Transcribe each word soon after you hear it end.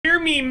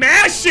me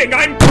mashing.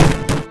 Are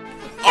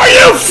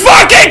you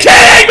fucking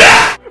kidding me?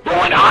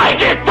 When I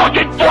get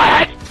fucking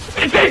flat,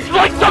 it tastes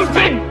like some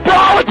big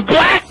ball with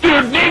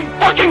blasters named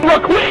fucking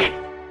Laquid.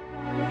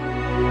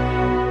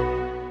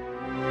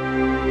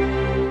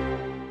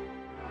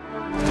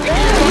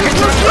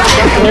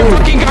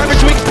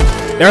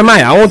 Never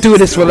mind, I won't do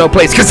this for no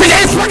place because it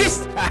is fucking.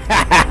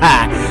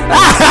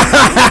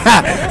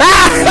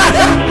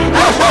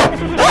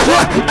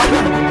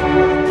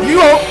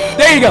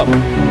 There you go.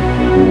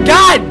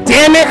 God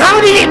damn it! How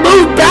did it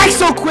move back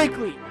so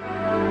quickly?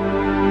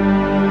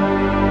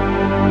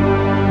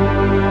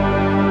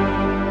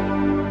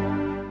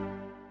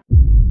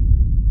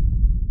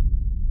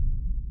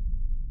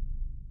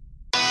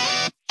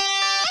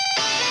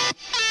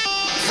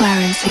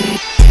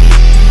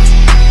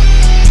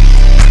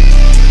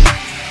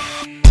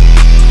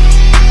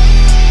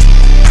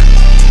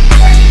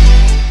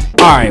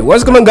 Alright,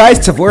 what's going on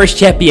guys? Follow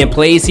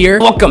ChampionPlayz here.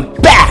 Welcome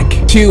back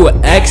to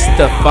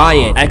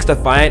XDefiant.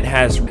 XDefiant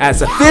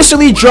has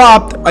officially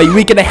dropped a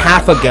week and a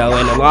half ago,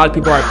 and a lot of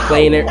people are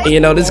playing it. You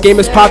know, this game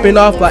is popping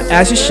off, but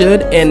as it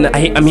should, and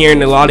I'm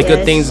hearing a lot of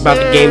good things about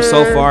the game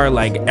so far.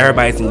 Like,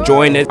 everybody's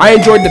enjoying it. I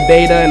enjoyed the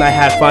beta and I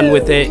had fun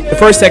with it. The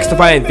first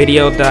XDefiant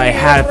video that I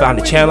had on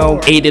the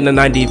channel, 80 to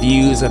 90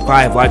 views and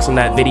 5 likes on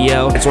that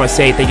video. I just want to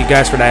say thank you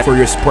guys for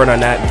your support on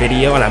that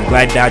video, and I'm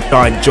glad that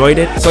y'all enjoyed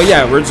it. So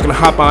yeah, we're just gonna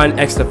hop on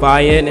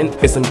XDefiant and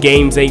get some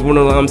games, you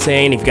know what I'm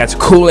saying? If you guys are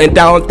cooling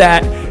down with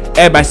that,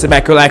 everybody sit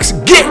back, relax,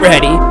 get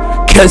ready,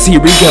 cause here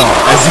we go.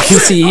 As you can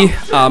see,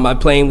 I'm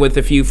playing with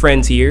a few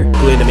friends here,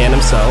 including the man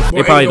himself.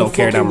 They probably don't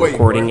care that I'm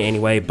recording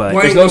anyway, but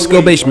there's no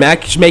skill-based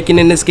matchmaking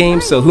in this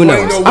game, so who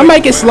knows? I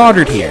might get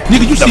slaughtered here.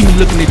 Nigga, you see me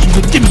looking at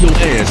you, give me your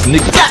ass,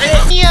 nigga.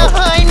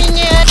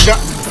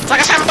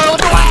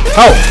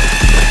 Oh.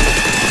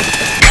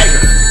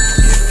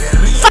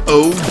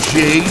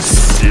 O.J.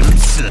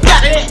 Simpson.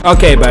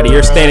 Okay, buddy,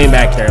 you're standing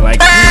back there like.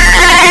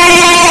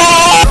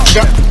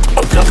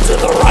 Welcome to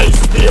the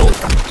rice field.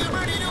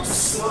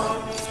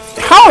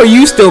 How are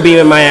you still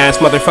beaming my ass,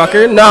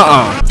 motherfucker?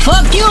 Nuh-uh.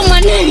 Fuck you,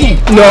 my nigga.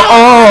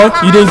 Nuh-uh.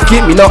 You didn't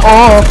get me.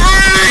 Nuh-uh.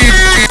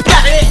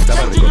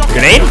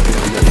 Grenade?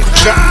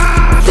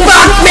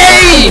 Fuck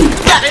me!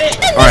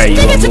 Alright, you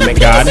little movement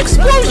god.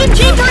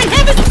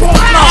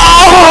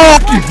 Oh!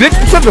 You bitch,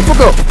 shut the fuck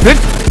up,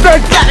 bitch.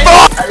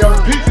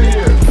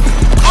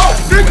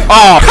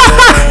 Oh!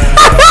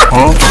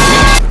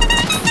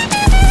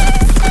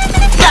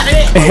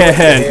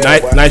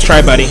 nice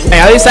try, buddy. Hey,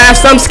 at least I have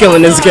some skill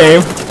in this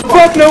game.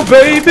 Fuck no,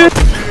 baby.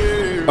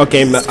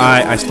 Okay,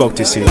 I spoke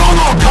too soon.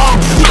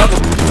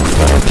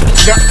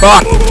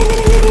 Fuck.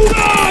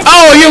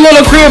 Oh, you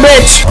little queer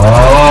bitch.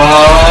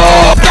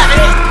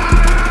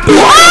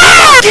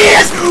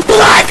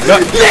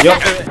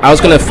 I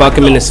was gonna fuck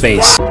him in his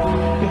face.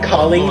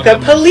 Calling the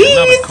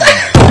police.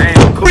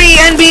 Free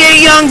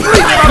NBA young.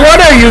 What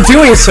are you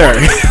doing, sir?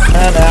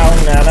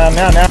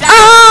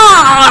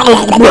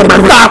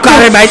 Stop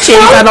grabbing my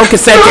cheeks. I don't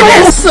consent to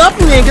this. What's up,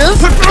 niggas?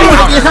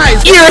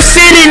 You're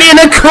sitting in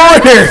a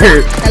corner.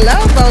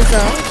 Hello, bozo.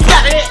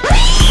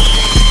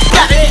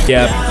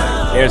 Yep.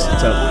 Here's the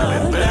tough.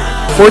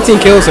 14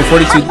 kills and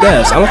 42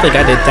 deaths. I don't think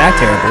I did that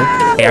terrible.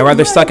 Hey, I'd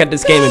rather suck at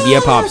this game and be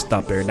a pop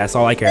stopper. That's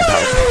all I care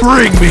about.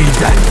 Bring me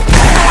that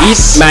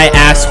ass. Eat my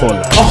asshole.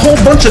 A whole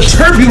bunch of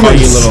turbulence. Oh,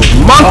 you little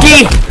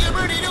monkey.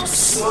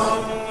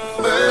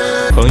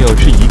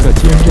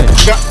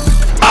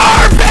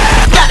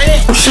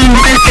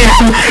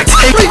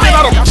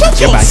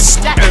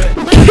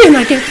 Can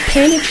I get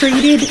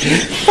penetrated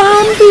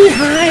from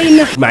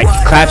behind? My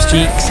claps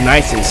cheeks,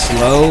 nice and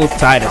slow,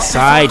 side to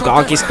side,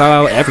 donkey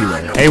style,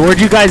 everywhere. Hey, where'd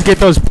you guys get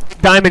those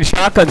diamond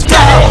shotguns? No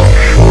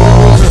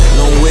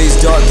ways,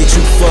 dog, get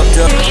you fucked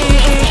up.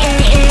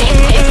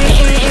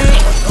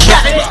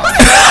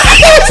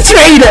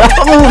 Straight up.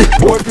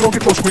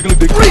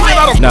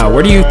 No,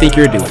 what do you think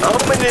you're doing?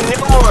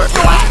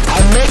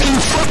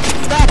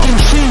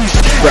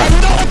 Bro,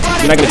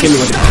 you're not gonna kill me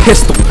with a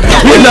pistol.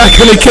 You're not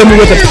gonna kill me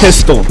with a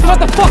pistol. Shut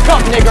the fuck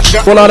up,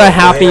 nigga. Well, not that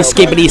happy,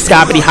 skippity,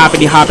 scoppity,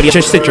 hoppity, hoppity.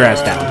 Just sit your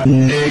ass down.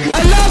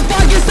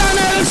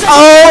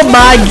 Oh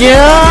my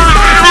god!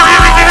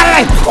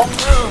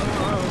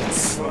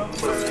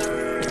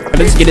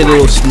 Let's get a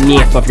little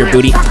sniff of your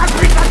booty.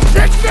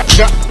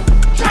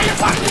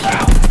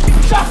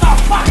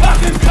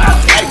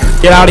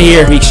 Get out of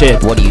here, weak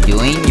shit. What are you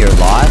doing? You're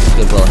lost.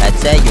 Goodwill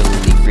headset. You're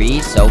literally free.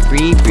 So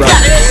free. Free.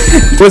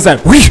 What's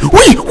that?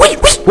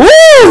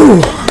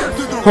 Woo!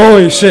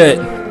 Holy shit.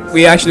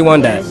 We actually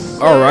won that.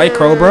 Alright,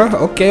 Cobra.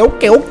 Okay. You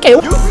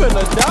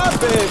finna die,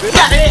 baby.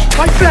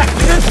 Fight back,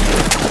 nigga.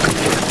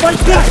 Fight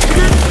back,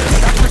 nigga.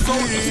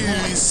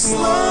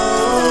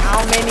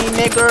 How many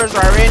niggers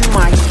are in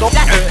my scope?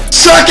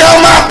 Suck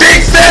out my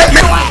big fat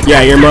man.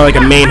 Yeah, you're more like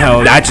a main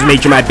hoe. I just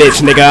made you my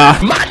bitch,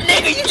 nigga. My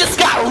nigga, you just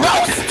got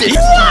roasted.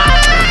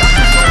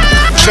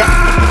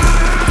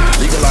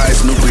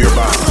 Legalize nuclear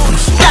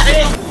bombs.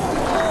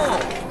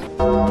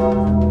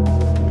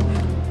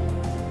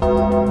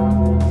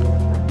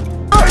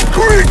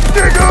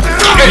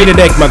 Eat a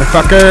dick,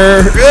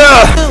 motherfucker.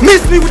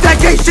 Miss me with that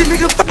gay shit,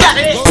 nigga.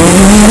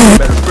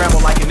 Better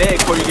scramble like an egg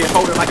before you get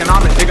folded like an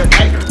omelet, nigga.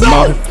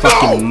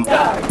 Motherfucking.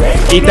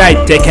 Eat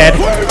that, dickhead.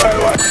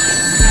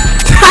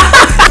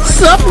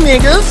 Sup,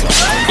 niggas?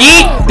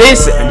 Eat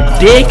this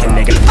dick,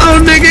 nigga. Oh,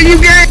 nigga, you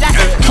gay?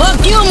 Fuck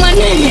you, my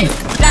nigga.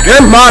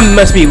 Your mom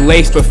must be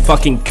laced with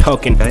fucking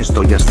coke and. Why are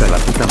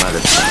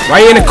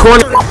you in the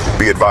corner?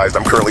 Be advised,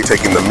 I'm currently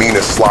taking the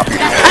meanest sloppy.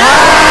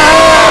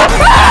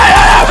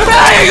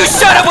 You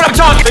shut up when I'm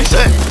talking!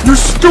 You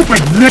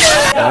stupid nigga!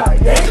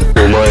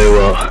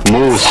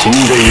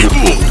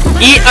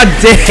 Eat a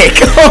dick.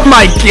 Oh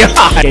my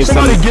god.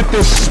 Somebody get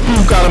this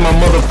spook out of my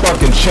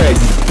motherfucking chair,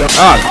 you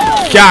Oh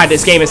god,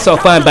 this game is so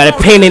fun, but a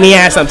pain in the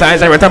ass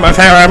sometimes. Every time I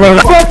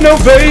fuck no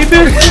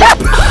baby.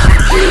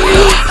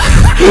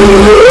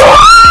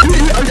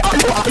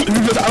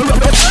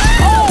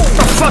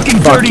 Fucking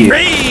dirty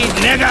raid,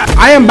 nigga!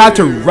 I am about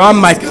to run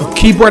my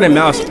keyboard and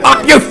mouse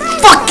up your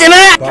fucking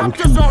ass.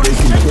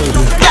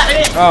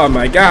 Oh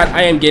my god,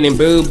 I am getting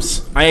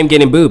boobs. I am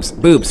getting boobs.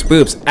 Boobs.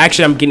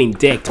 Actually, I'm getting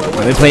dicked.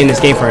 I've been playing this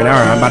game for an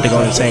hour. I'm about to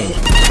go insane.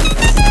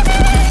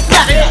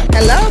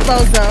 Hello,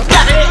 bozo.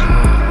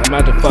 I'm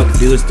about to fuck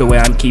dudes the way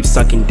I keep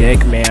sucking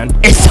dick, man.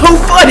 It's so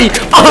funny!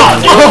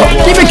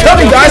 Keep it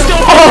coming, guys!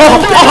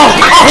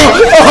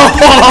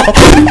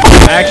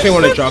 I actually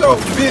want to drop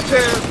off.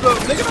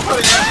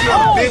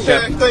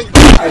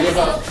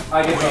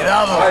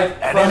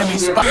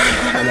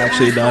 I'm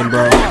actually done,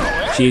 bro.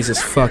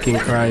 Jesus fucking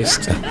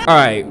Christ.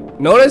 Alright,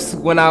 notice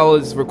when I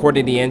was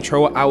recording the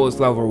intro, I was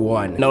level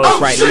 1.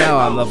 Notice right now,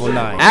 I'm level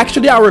 9.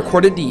 Actually, I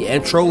recorded the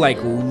intro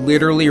like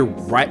literally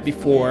right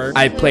before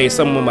I played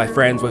some of my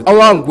friends with,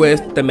 along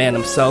with the man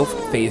himself,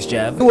 FaZe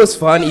Jev. It was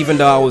fun even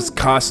though I was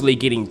constantly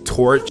getting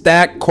torched.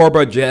 That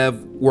Cobra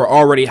Jev were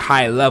already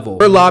high level.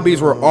 Their lobbies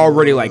were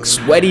already like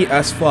sweaty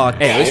as fuck.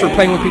 Hey, at least we're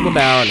playing with people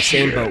that are on the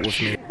same boat with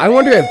me. I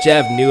wonder if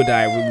Jev knew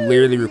that I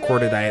literally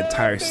recorded that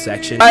entire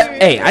section. But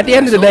hey, at the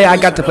end of the day, I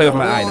got to play with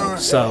my idol,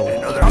 so.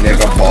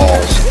 Nigga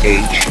balls,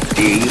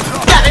 HD.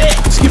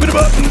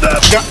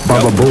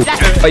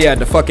 Oh yeah,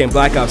 the fucking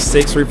Black Ops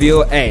 6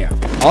 reveal. Hey,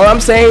 all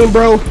I'm saying,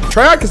 bro,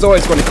 Treyarch is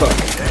always gonna cook.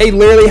 They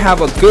literally have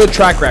a good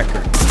track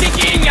record.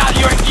 Sticking out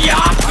your ear!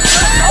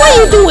 What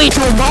you doing to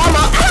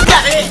mama?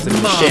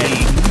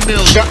 Shit.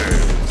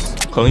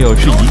 朋友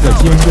是一个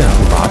坚韧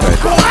不拔的。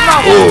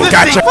 Oh,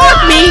 gotcha.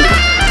 Fuck me.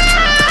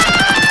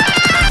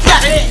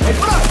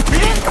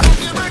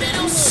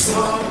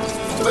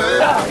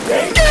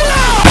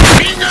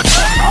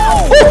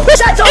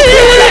 Shut your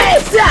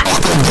face!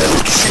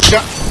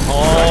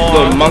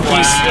 Little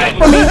monkeys. I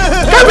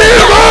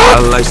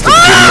like to get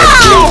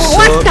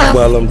my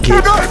while I'm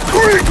getting. Come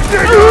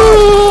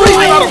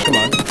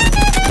on.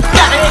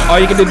 Oh,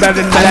 you can do better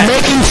than that.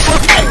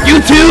 You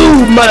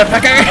too,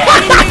 motherfucker.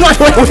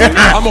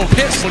 I'm gonna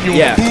piss on you.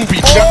 Yeah.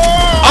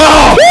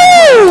 Oh!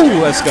 Woo!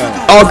 Let's go.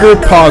 Auger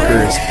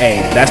Poggers. Hey,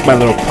 that's my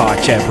little paw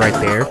champ right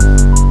there.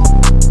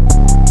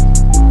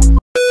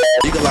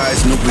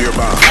 Legalize nuclear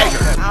bombs.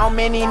 How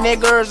many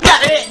niggers?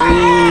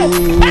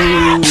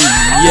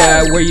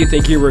 Yeah, where you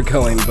think you were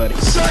going, buddy? Eat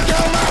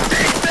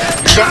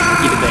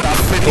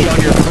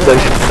a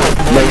dick.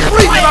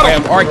 I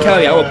am R.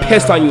 Kelly. I will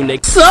piss on you,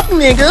 Nick. Sup,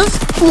 niggas?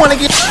 Wanna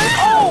get?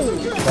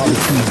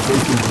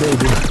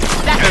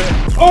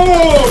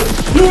 Oh,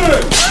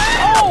 shit!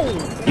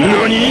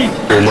 NANI?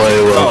 Oh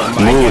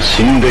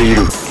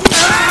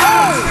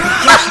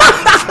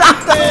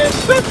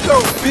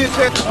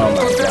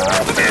my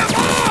god.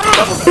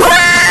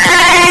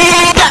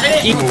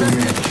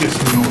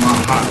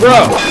 Bro,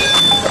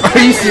 are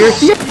you serious?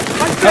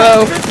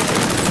 Hello?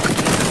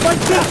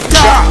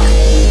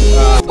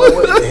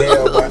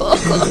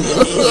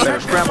 Better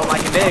scramble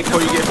like an egg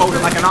before you get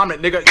folded like an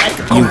omelet, nigga.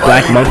 You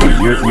black monkey,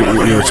 you're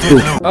a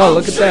spook. Oh,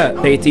 look at that.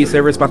 PayT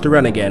server's about to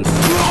run again.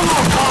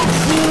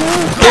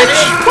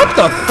 Bitch, what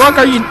the fuck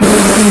are you?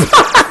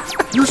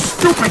 You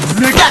stupid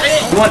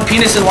nigga. You want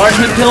penis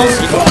enlargement pills?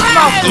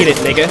 Eat it,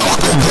 nigga.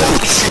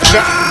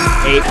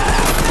 Eight.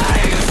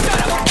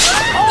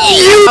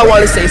 I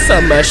want to say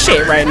some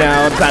shit right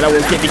now, but I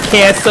won't get me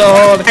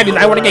canceled.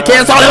 I want to get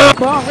canceled.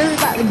 Bro, really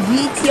got the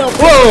GTO.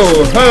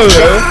 Whoa,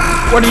 hello.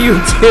 What are you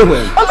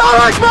doing?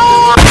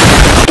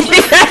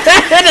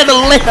 Into the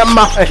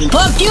landmine.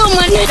 Fuck you,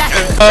 my nigga.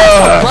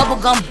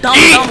 Bubblegum dumb.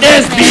 Eat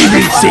this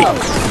BBC.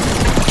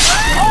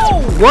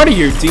 What are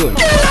you doing?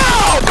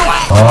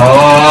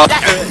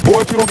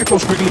 Boy, if you don't get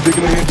those squiggly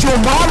diggly hands, your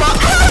mama.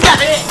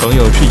 朋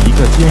友是一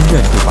个坚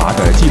韧不拔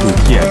的纪录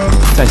片，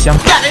在相。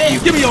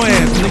 Give me your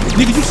ass, nigga.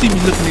 Nigga, you see me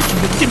looking at you.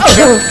 Give me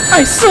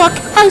I suck.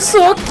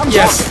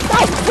 Yes.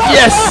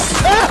 Yes.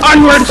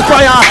 Onward,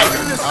 fire.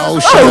 Oh,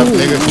 shut up,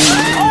 nigga.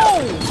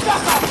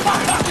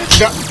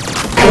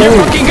 You're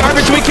fucking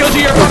garbage, we killed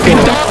you, you're fucking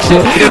dog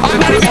shit. I'm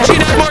not even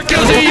cheating at more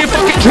kills than you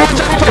fucking trash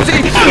pussy.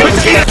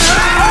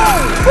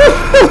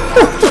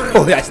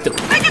 Oh, that's stupid.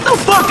 Get the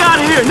fuck out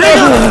of here,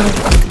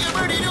 nigga!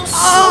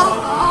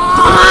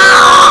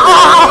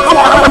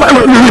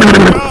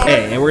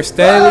 Hey, and we're we're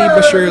steadily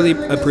but surely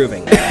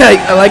improving.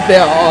 I like they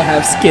all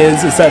have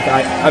skins, except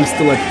I'm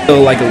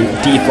still like a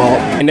default,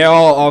 and they're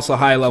all also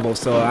high level,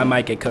 so I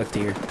might get cooked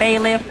here.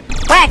 Bailiff,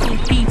 wacky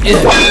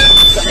people.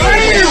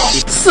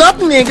 Sup,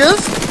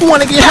 niggas?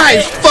 Wanna get high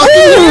as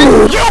fucking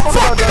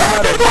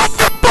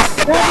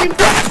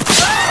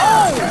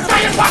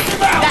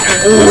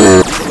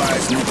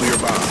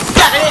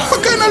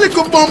What kind of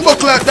little bumbo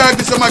clap dog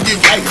this am I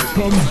give?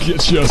 Come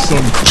get you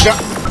some.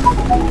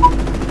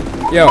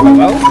 Yo,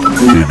 hello?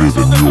 Bigger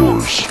than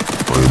yours.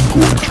 I am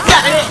going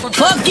to.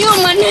 Fuck you,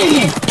 my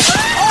nigga.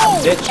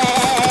 Bitch.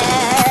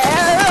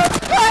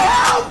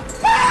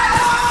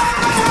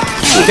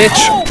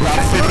 Bitch.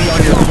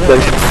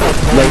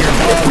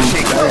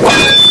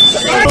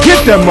 Get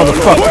that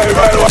motherfucker.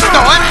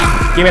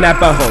 Give me that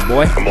butthole,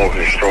 boy. I'm over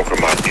here stroking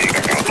my dick.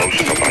 I got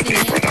lotion on my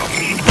dick right now.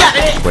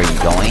 Where you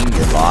going?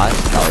 You're lost?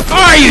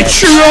 Are you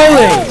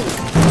trolling?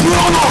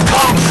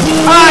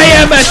 I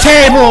am a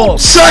table.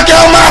 Suck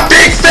out my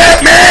big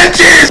fat man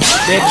cheese!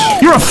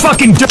 Bitch. You're a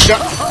fucking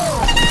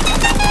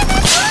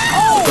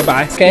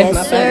Goodbye. Okay.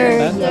 Not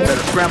bad. Better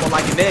scramble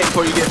like an egg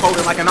before you get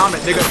folded like an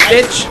omelet, nigga.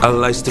 Bitch. I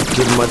like to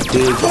give my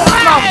dick.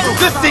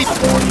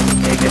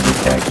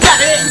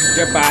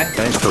 Goodbye.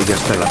 Esto ya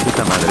está la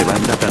puta madre,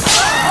 banda.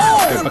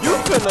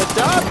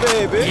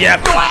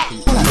 Yep.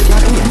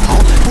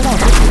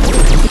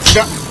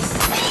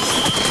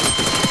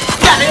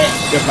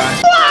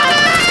 Goodbye.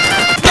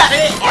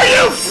 Are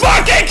you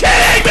fucking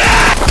kidding me?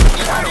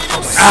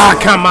 Ah,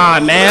 come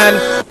on,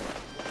 man.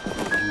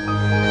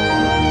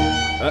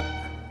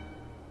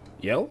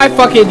 Yo. I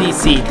fucking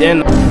DC,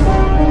 then.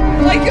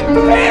 Like a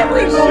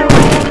parachute.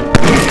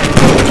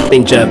 I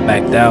think Jeff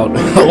backed out.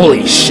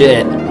 Holy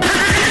shit.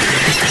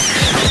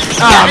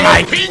 Oh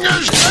my.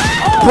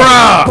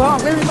 Bruh. Bro,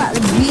 I'm really about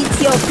to beat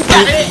your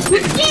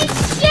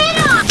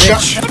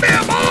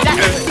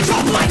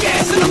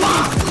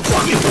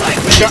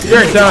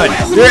You're done.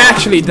 You're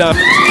actually done.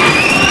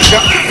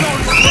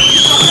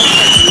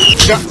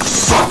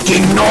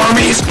 Fucking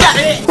normies!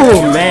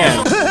 Oh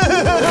man.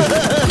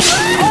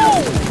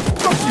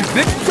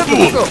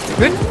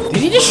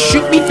 Did he just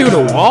shoot me through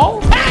the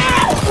wall?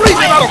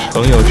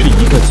 朋友是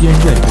一个坚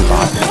韧不拔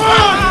的。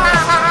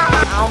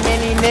 How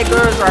many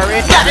niggas are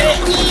in?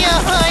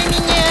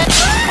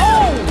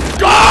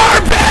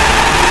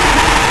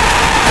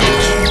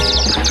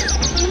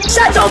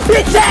 Shut your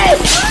bitch ass!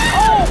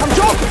 I'm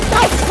joking!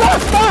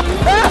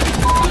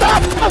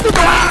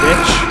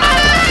 Bitch.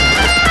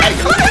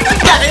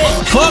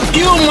 Fuck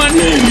you, my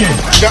nigga.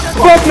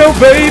 Fuck no,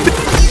 baby.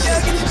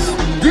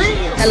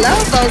 Hello,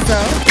 Bozo.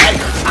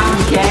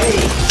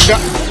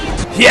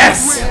 Yes.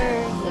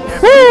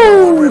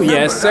 Woo.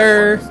 Yes,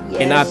 sir.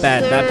 Okay, not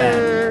bad, not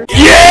bad.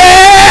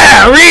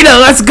 Yeah, Rita,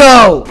 let's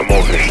go. I'm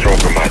over here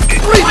stroking my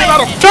dick.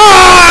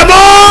 Die,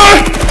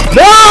 boy.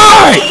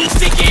 Die.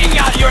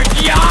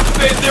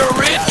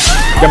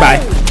 Goodbye.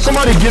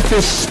 Somebody get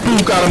this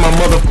spook out of my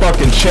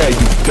motherfucking chair,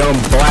 you dumb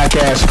black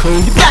ass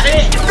coon. You got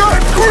it!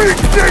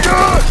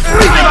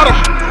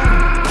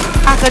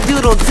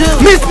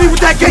 Cock-a-doodle-doo. Miss me with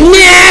that game!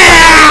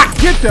 Yeah.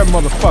 Get that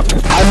motherfucker!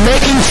 I'm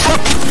making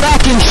fucking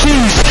mac and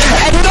cheese,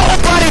 and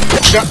nobody.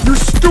 You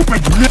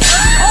stupid bitch!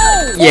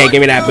 Yeah,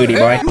 give me that booty,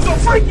 boy. You a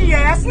freaky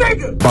ass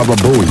nigga! Baba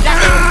Booey.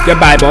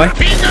 Goodbye, boy.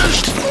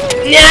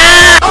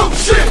 Yeah! Oh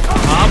shit!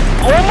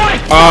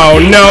 Oh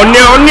no,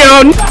 no,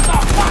 no.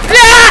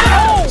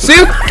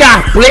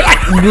 Suka,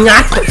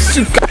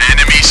 suka.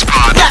 Enemy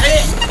spot.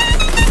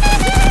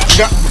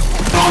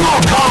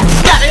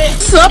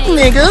 Sup,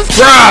 niggas?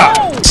 Bruh.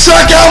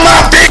 Suck out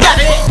my dick!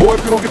 Boy,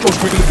 if you don't get those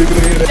quickly dick in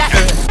the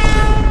head.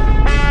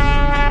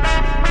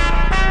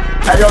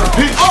 Hey, yo,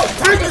 peace.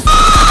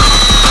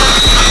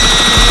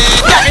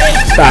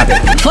 Stop it.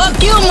 Fuck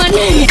you, my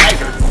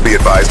nigga. Be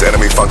advised,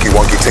 enemy funky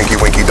wonky tinky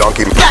winky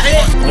donkey.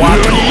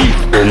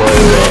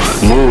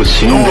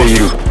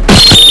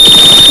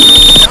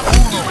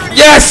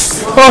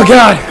 Yes! Oh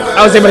god,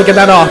 I was able to get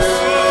that off.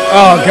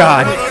 Oh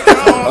god.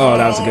 Oh,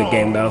 that was a good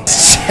game though.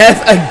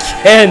 Seth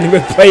again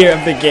with player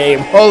of the game.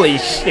 Holy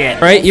shit.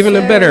 Right, even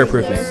a better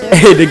improvement.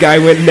 Hey, the guy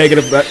went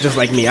negative just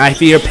like me. I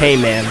feel your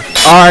pain, man.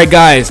 Alright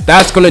guys,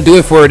 that's gonna do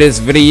it for this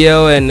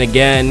video, and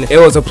again, it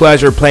was a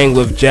pleasure playing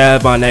with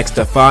Jeb on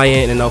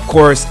XDefiant, and of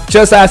course,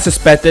 just as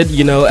suspected,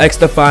 you know,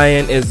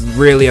 XDefiant is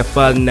really a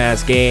fun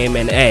ass game,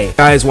 and hey, if you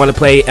guys want to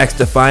play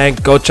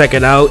XDefiant, go check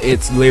it out.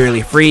 It's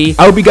literally free.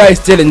 I hope you guys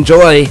did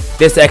enjoy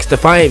this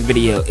XDefiant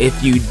video.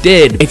 If you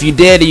did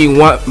and you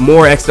want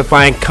more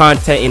XDefiant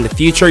content in the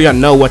future, y'all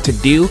know what to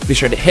do. Be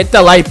sure to hit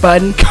the like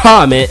button,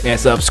 comment, and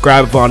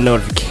subscribe with all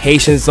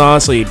notifications on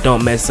so you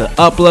don't miss an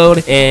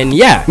upload. And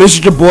yeah, this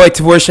is your boy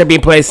Follow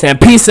ChampionPlayz, and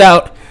peace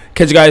out.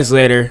 Catch you guys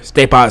later.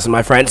 Stay positive,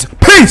 my friends.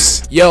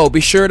 Peace! Yo,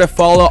 be sure to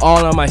follow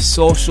all of my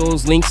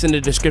socials. Links in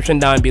the description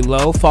down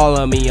below.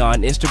 Follow me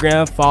on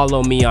Instagram.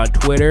 Follow me on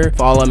Twitter.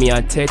 Follow me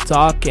on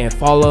TikTok. And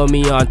follow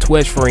me on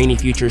Twitch for any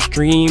future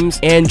streams.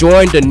 And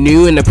join the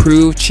new and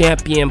approved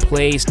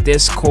ChampionPlayz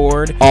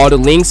Discord. All the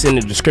links in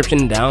the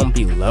description down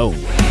below.